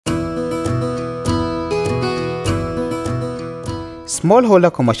Smallholder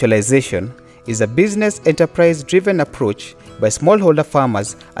commercialization is a business enterprise-driven approach by smallholder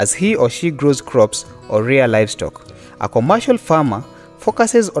farmers as he or she grows crops or rear livestock. A commercial farmer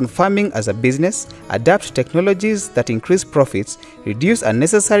focuses on farming as a business, adapt technologies that increase profits, reduce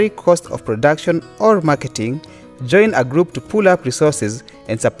unnecessary cost of production or marketing, join a group to pool up resources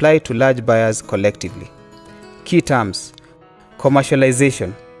and supply to large buyers collectively. Key terms: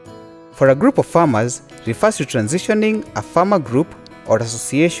 commercialization. For a group of farmers, refers to transitioning a farmer group or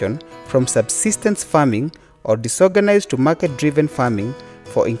association from subsistence farming or disorganized to market-driven farming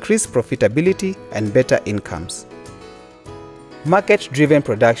for increased profitability and better incomes. Market-driven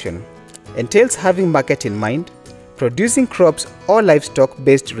production entails having market in mind, producing crops or livestock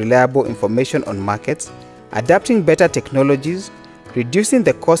based reliable information on markets, adapting better technologies, reducing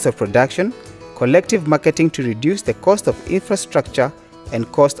the cost of production, collective marketing to reduce the cost of infrastructure and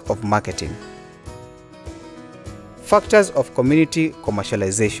cost of marketing. Factors of community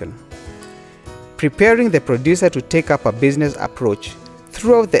commercialization. Preparing the producer to take up a business approach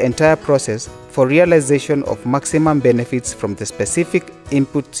throughout the entire process for realization of maximum benefits from the specific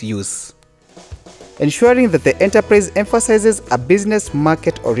inputs used. Ensuring that the enterprise emphasizes a business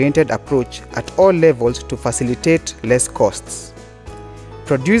market-oriented approach at all levels to facilitate less costs.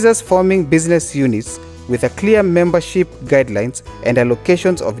 Producers forming business units with a clear membership guidelines and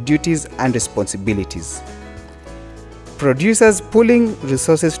allocations of duties and responsibilities. Producers pooling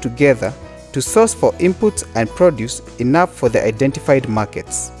resources together to source for inputs and produce enough for the identified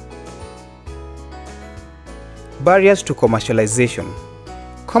markets. Barriers to commercialization.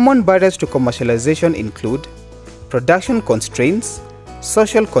 Common barriers to commercialization include production constraints,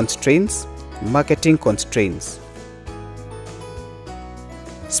 social constraints, marketing constraints.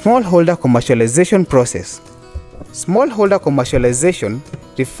 Smallholder commercialization process. Smallholder commercialization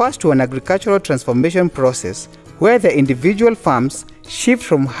refers to an agricultural transformation process where the individual farms shift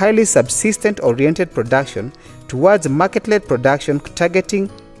from highly subsistence-oriented production towards market-led production targeting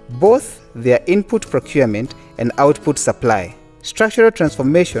both their input procurement and output supply. Structural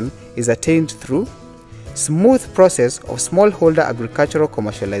transformation is attained through smooth process of smallholder agricultural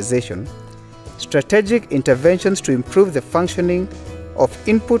commercialization, strategic interventions to improve the functioning of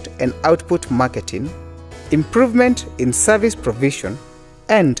input and output marketing, improvement in service provision,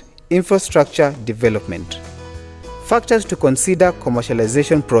 and infrastructure development. Factors to consider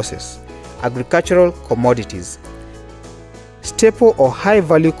commercialization process: agricultural commodities, staple or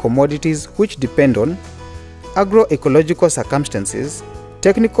high-value commodities which depend on agroecological circumstances,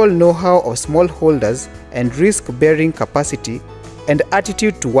 technical know-how of smallholders, and risk-bearing capacity and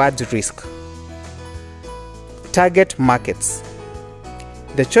attitude towards risk. Target markets.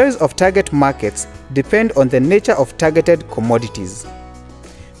 The choice of target markets depend on the nature of targeted commodities.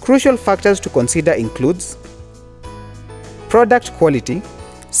 Crucial factors to consider includes product quality,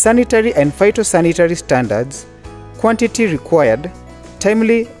 sanitary and phytosanitary standards, quantity required,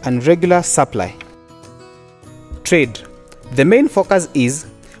 timely and regular supply. Trade. The main focus is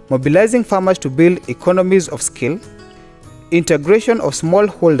mobilizing farmers to build economies of scale, integration of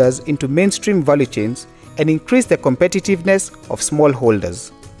smallholders into mainstream value chains, and increase the competitiveness of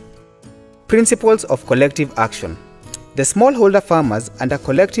smallholders. Principles of collective action. The smallholder farmers under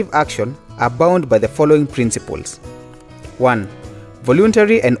collective action are bound by the following principles. 1.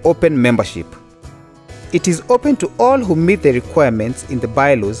 Voluntary and open membership. It is open to all who meet the requirements in the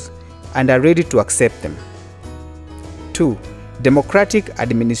bylaws and are ready to accept them. 2. Democratic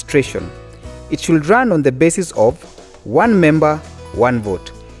administration. It should run on the basis of one member, one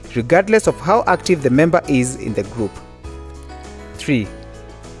vote, regardless of how active the member is in the group. 3.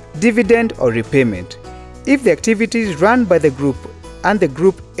 Dividend or repayment. If the activities run by the group and the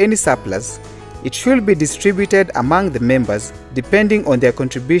group any surplus, it should be distributed among the members depending on their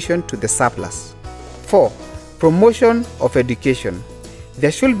contribution to the surplus. 4. Promotion of education.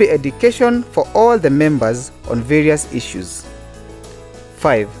 There should be education for all the members on various issues.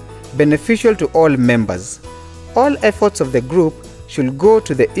 5. Beneficial to all members. All efforts of the group should go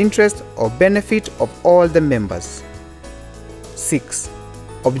to the interest or benefit of all the members. 6.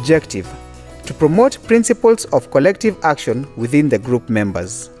 Objective. To promote principles of collective action within the group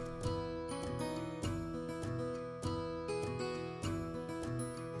members.